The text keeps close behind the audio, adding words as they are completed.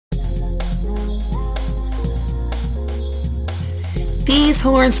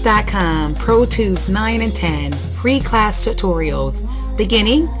DSHorns.com Pro Tools 9 and 10 free class tutorials,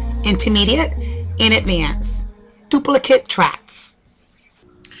 beginning, intermediate, and advanced. Duplicate tracks.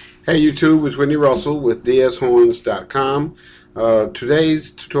 Hey YouTube, it's Whitney Russell with DSHorns.com.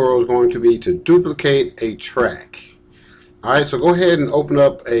 Today's tutorial is going to be to duplicate a track. Alright, so go ahead and open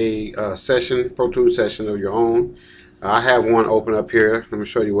up a session, Pro Tools session of your own. I have one open up here. Let me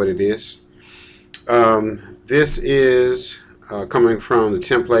show you what it is. This is coming from the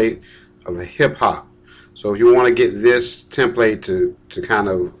template of a hip hop. So if you want to get this template to kind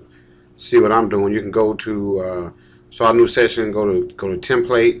of see what I'm doing, you can go to start a new session, go to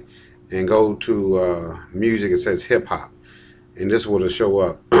template, and go to music. It says hip hop, and this will show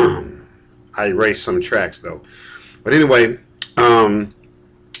up. I erased some tracks though, but anyway, now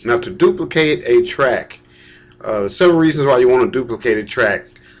to duplicate a track, several reasons why you want to duplicate a track.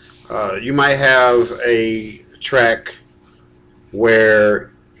 You might have a track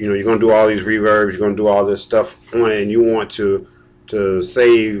where you're going to do all these reverbs, you're going to do all this stuff on it, and you want to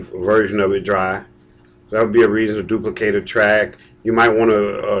save a version of it dry. So that would be a reason to duplicate a track. You might want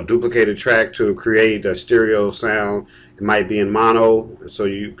to duplicate a track to create a stereo sound. It might be in mono, so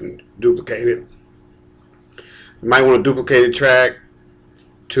you can duplicate it. You might want to duplicate a track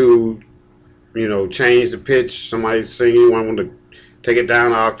to change the pitch. Somebody's singing, you want to take it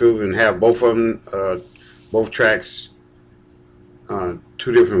down an octave and have both of them, both tracks,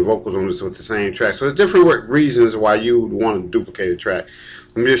 two different vocals on this with the same track. So there's different reasons why you would want to duplicate a track.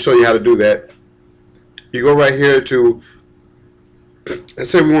 Let me just show you how to do that. You go right here to, let's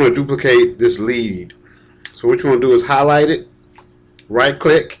say we want to duplicate this lead. So what you want to do is highlight it, right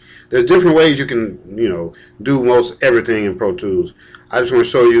click. There's different ways you can do most everything in Pro Tools. I just want to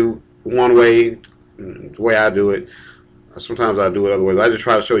show you one way, the way I do it. Sometimes I do it other ways. I just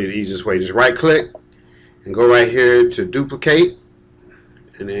try to show you the easiest way. Just right click and go right here to duplicate,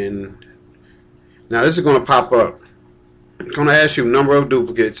 and then now this is going to pop up. It's going to ask you number of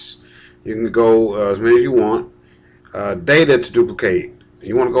duplicates. You can go as many as you want. Data to duplicate.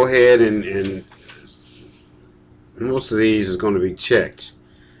 You want to go ahead and most of these is going to be checked.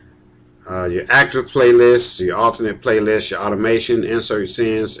 Your active playlists, your alternate playlists, your automation, insert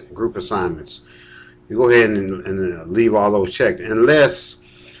sends, group assignments. You go ahead and leave all those checked,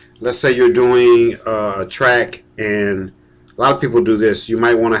 unless, let's say you're doing a track, and a lot of people do this. You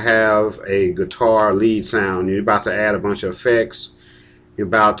might want to have a guitar lead sound. You're about to add a bunch of effects. You're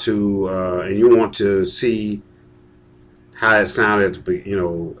about to, and you want to see how it sounded,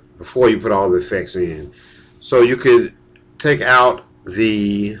 before you put all the effects in. So you could take out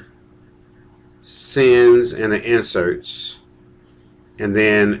the sends and the inserts, and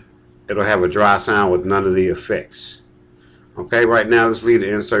then it'll have a dry sound with none of the effects. Okay, right now let's leave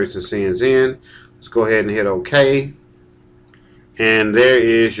the inserts and sends in. Let's go ahead and hit OK, and there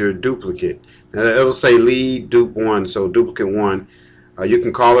is your duplicate. Now it'll say lead dupe 1, so duplicate 1. You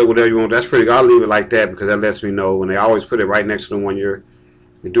can call it whatever you want. That's pretty good. I'll leave it like that because that lets me know, and they always put it right next to the one you're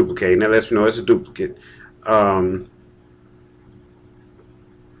duplicating. That lets me know it's a duplicate.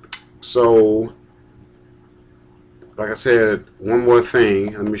 So like I said, one more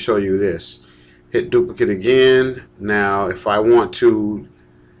thing. Let me show you this. Hit duplicate again. Now if I want to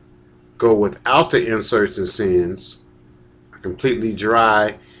go without the inserts and sends, a completely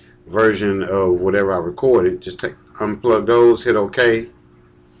dry version of whatever I recorded, just unplug those, hit OK,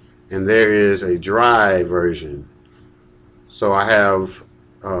 and there is a dry version. So I have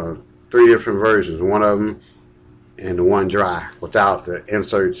 3 different versions, one of them and the one dry, without the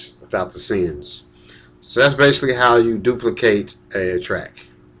inserts, without the sends. So that's basically how you duplicate a track.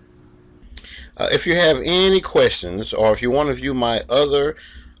 If you have any questions, or if you want to view my other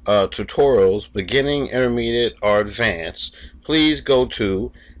tutorials, beginning, intermediate, or advanced, please go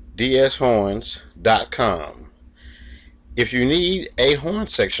to DSHorns.com. If you need a horn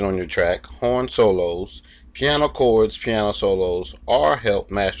section on your track, horn solos, piano chords, piano solos, or help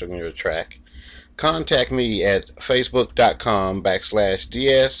mastering your track, contact me at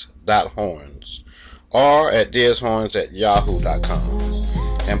facebook.com/ds.horns or at dshorns@yahoo.com.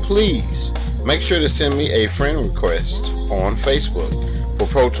 And please make sure to send me a friend request on Facebook for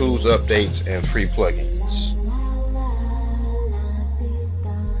Pro Tools updates and free plugins.